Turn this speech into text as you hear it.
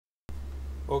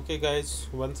Okay guys,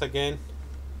 once again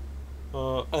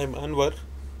I'm Anwar,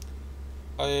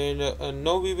 and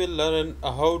now we will learn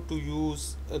how to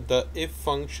use the if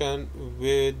function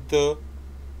with the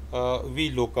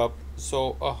VLOOKUP.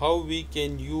 So how we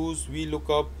can use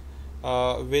VLOOKUP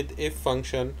with if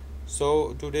function.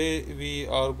 So today we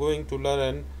are going to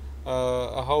learn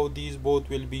how these both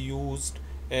will be used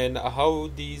and how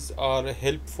these are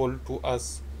helpful to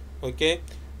us. Okay,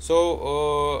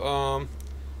 so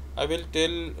I will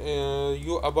tell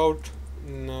you about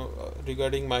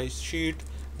regarding my sheet.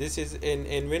 This is an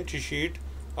inventory sheet,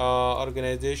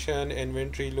 organization,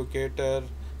 inventory locator,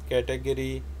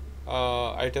 category,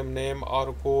 item name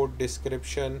or code,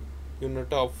 description,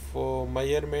 unit of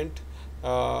measurement,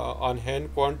 on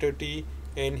hand quantity,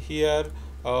 and here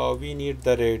we need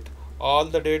the rate. All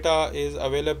the data is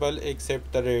available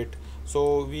except the rate,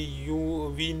 so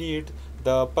we need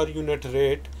the per unit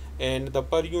rate, and the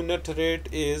per unit rate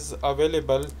is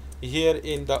available here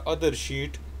in the other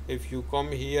sheet. If you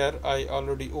come here, I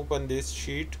already opened this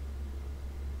sheet,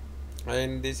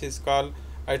 and this is called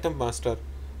item master.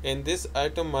 In this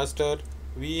item master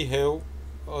we have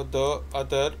the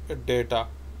other data.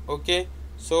 Okay,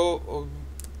 so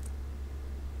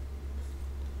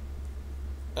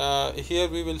here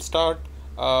we will start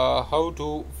how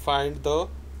to find the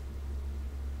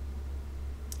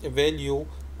value,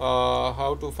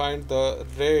 how to find the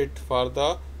rate for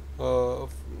the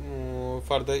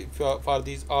for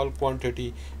these all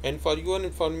quantity. And for your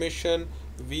information,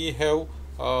 we have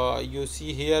you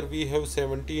see here we have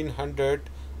 1700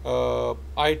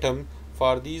 item.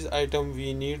 For these item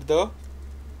we need the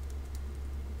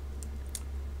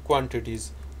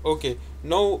quantities. Okay,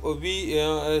 now we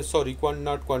sorry,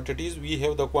 not quantities, we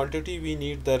have the quantity, we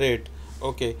need the rate.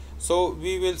 Okay, so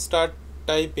we will start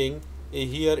typing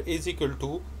here is equal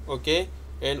to. Okay,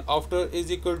 and after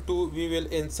is equal to we will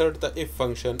insert the if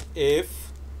function.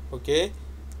 If, okay,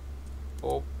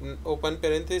 open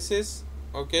parenthesis.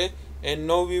 Okay, and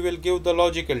now we will give the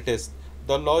logical test.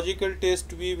 The logical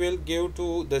test we will give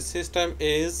to the system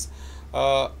is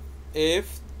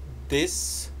if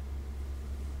this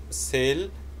cell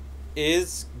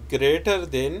is greater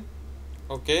than,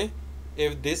 okay,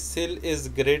 if this cell is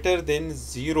greater than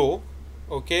 0,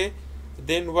 okay,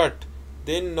 then what?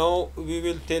 Then now we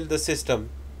will tell the system,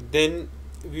 then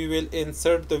we will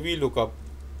insert the VLOOKUP.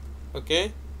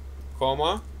 Okay,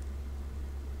 comma,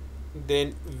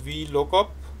 then VLOOKUP.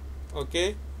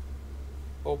 Okay,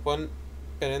 open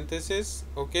parenthesis.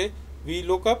 Okay,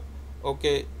 VLOOKUP.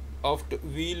 Okay, after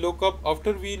VLOOKUP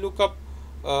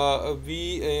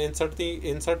we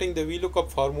inserting the VLOOKUP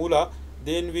formula,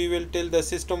 then we will tell the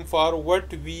system for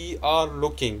what we are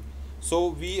looking. So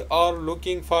we are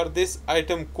looking for this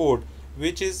item code,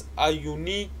 which is a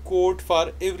unique code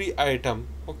for every item.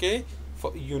 Okay,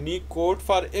 for unique code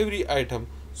for every item.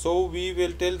 So we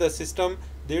will tell the system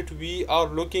that we are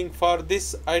looking for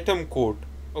this item code.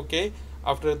 Okay,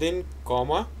 after then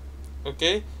comma.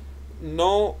 Okay,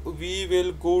 now we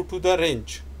will go to the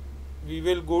range. We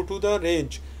will go to the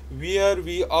range where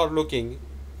we are looking.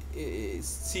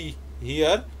 See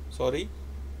here, sorry,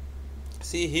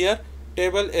 see here,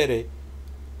 table array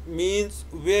means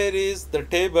where is the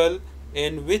table,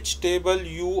 and which table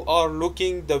you are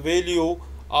looking the value,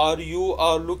 or you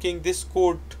are looking this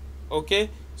code.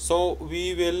 Okay, so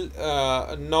we will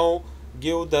now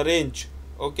give the range.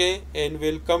 Okay, and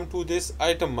we'll come to this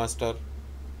item master,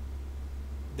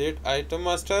 that item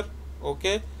master.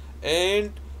 Okay,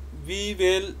 and we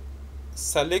will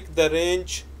select the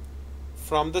range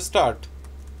from the start,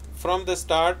 from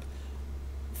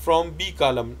B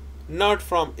column, not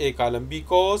from A column,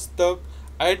 because the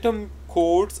item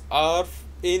codes are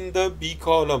in the B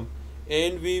column,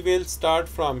 and we will start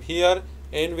from here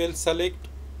and we'll select.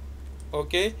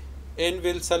 Okay, and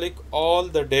we'll select all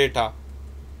the data.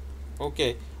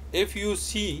 Okay, if you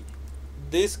see,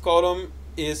 this column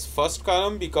is first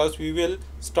column because we will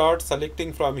start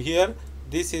selecting from here.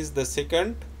 This is the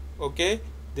second. Okay,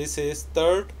 this is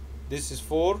third, this is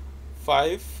 4,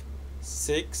 5,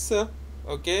 6.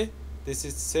 Okay, this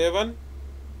is 7,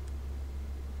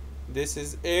 this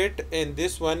is 8, and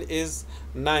this one is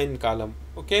 9 column.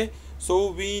 Okay,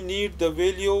 so we need the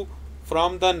value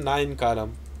from the 9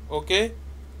 column. Okay,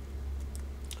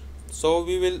 so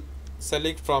we will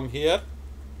select from here,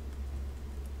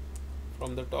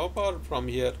 from the top or from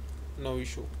here, no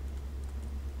issue.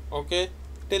 Okay,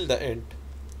 till the end.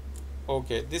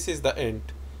 Okay, this is the end.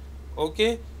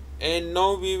 Okay, and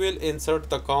now we will insert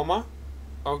the comma.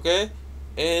 Okay,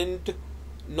 and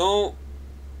now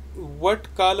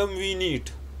what column we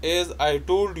need? As I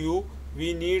told you,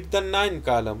 we need the 9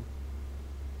 column.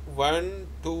 1,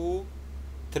 2,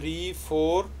 3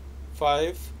 4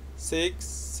 5 6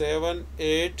 7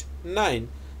 8 9,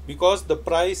 because the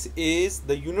price is,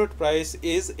 the unit price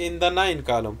is in the 9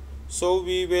 column, so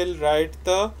we will write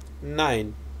the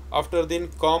 9. After then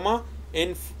comma,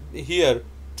 and here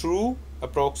true,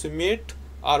 approximate,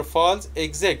 or false,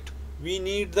 exact. We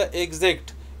need the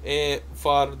exact.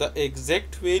 For the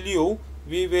exact value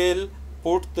we will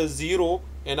put the 0,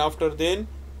 and after then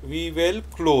we will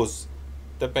close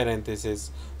the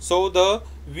parenthesis. So the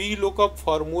VLOOKUP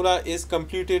formula is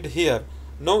completed here.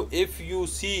 Now if you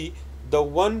see, the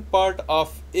one part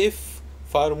of if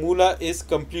formula is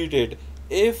completed.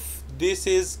 If this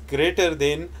is greater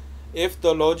than, if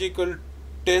the logical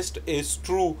test is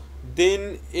true,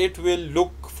 then it will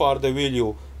look for the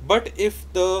value. But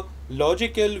if the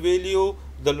logical value,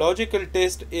 the logical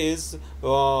test is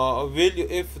value,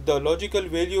 if the logical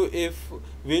value,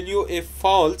 if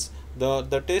false,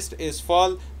 the test is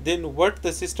false, then what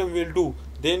the system will do?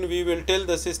 Then we will tell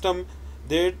the system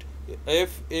that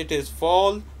if it is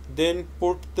false, then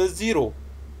put the 0.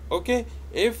 Okay,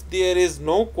 if there is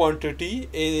no quantity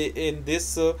in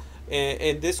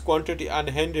this quantity on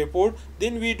hand report,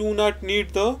 then we do not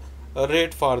need the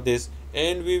rate for this,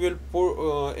 and we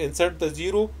will insert the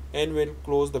 0 and will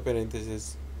close the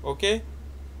parenthesis. Okay,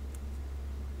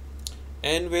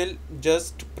 and will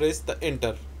just press the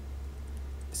enter.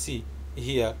 See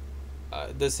here,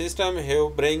 the system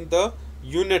have bring the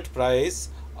unit price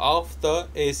of the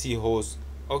AC hose.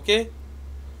 Okay,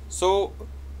 so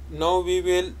now we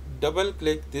will double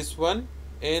click this one,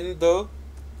 and the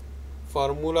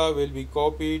formula will be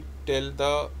copied till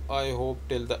the, I hope,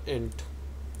 till the end.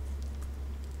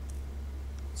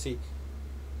 See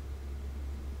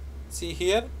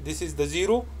here, this is the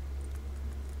 0.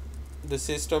 The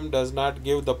system does not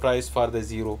give the price for the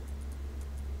 0.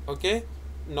 Okay,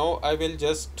 now I will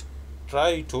just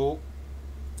try to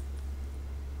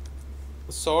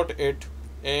sort it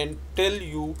and tell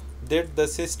you that the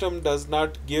system does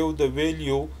not give the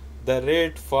value, the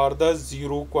rate for the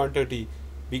 0 quantity,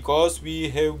 because we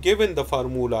have given the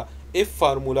formula, if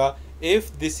formula,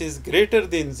 if this is greater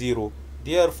than 0,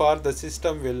 therefore the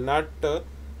system will not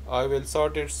I will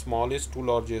sort it smallest to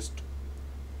largest.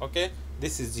 Okay,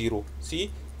 this is 0.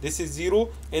 See, this is 0,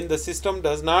 and the system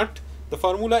does not, the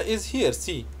formula is here.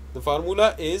 See, the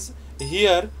formula is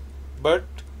here, but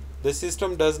the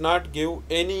system does not give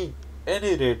any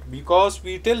rate, because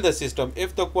we tell the system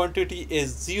if the quantity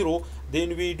is 0,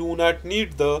 then we do not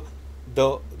need the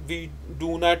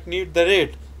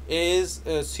rate. Is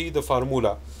see the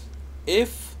formula,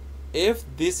 if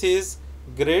this is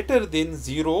greater than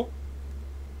 0,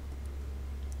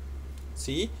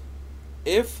 see,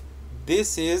 if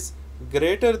this is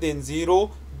greater than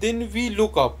 0, then we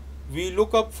look up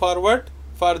for what?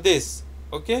 For this.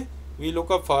 Okay, we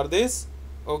look up for this.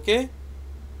 Okay,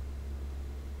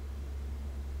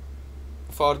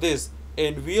 for this,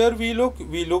 and where we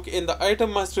look in the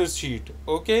item master sheet.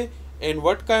 Okay, and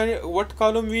what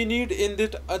column we need in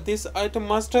this item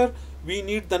master? We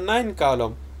need the 9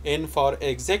 column, and for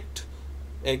exact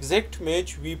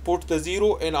match we put the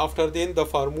 0, and after then the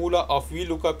formula of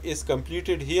VLOOKUP is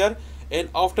completed here, and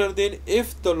after then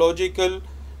if the logical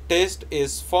test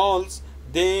is false,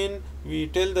 then we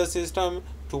tell the system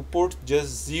to put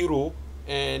just 0,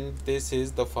 and this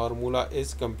is the formula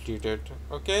is completed.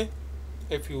 Okay,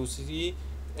 if you see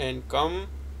and come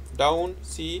down,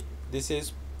 see, this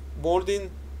is more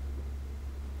than,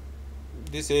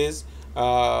 this is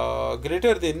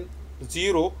greater than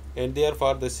 0, and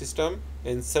therefore the system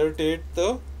inserted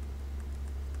the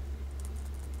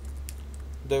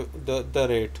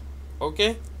rate.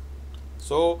 Okay,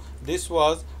 so this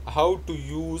was how to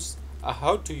use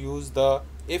the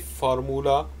if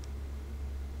formula.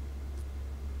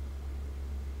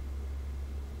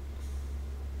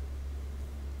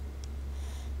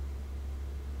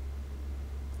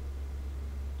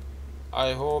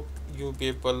 I hope you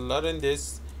people learn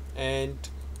this, and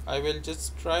I will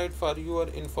just try it for your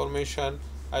information.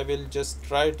 I will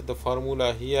just write the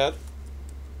formula here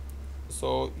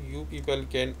so you people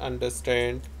can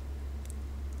understand.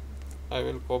 I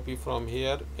will copy from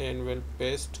here and will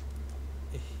paste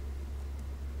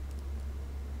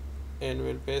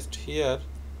here,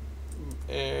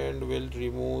 and will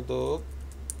remove the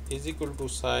is equal to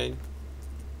sign,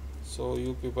 so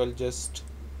you people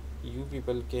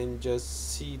can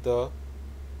just see the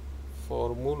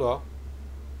formula.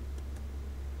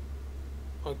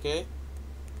 Okay,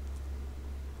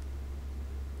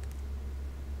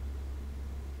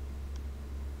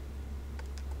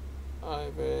 I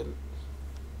will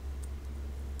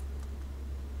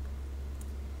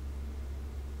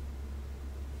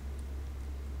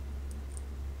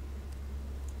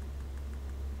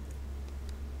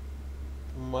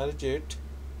merge it,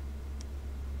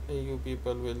 you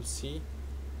people will see.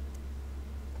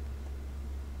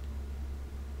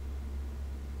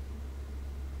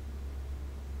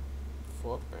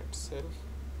 Format cell,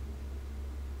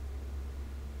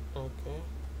 okay,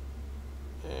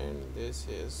 and this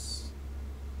is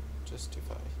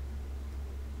justify.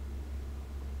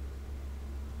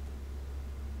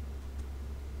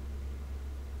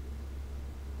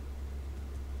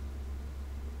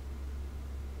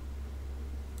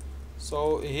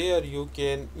 So here you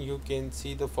can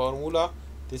see the formula.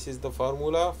 This is the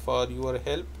formula for your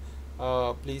help.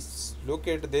 Please look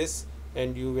at this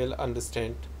and you will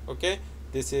understand. Okay,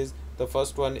 this is the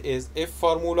first one is if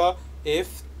formula.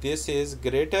 If this is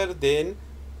greater than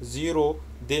 0,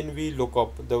 then we look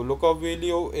up. The lookup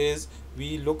value is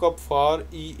we look up for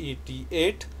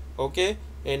EET8, okay,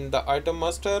 in the item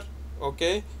master,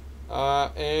 okay,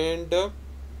 and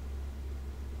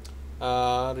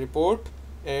report,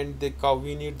 and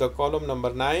we need the column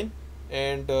number 9,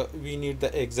 and we need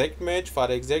the exact match. For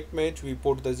exact match we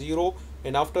put the 0,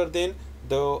 and after then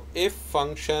the if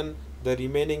function, the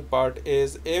remaining part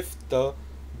is if the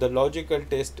logical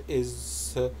test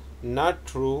is not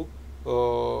true,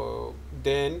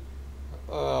 then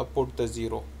put the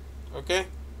 0. Okay,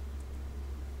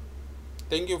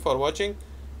 thank you for watching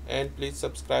and please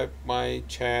subscribe my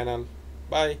channel.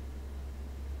 Bye.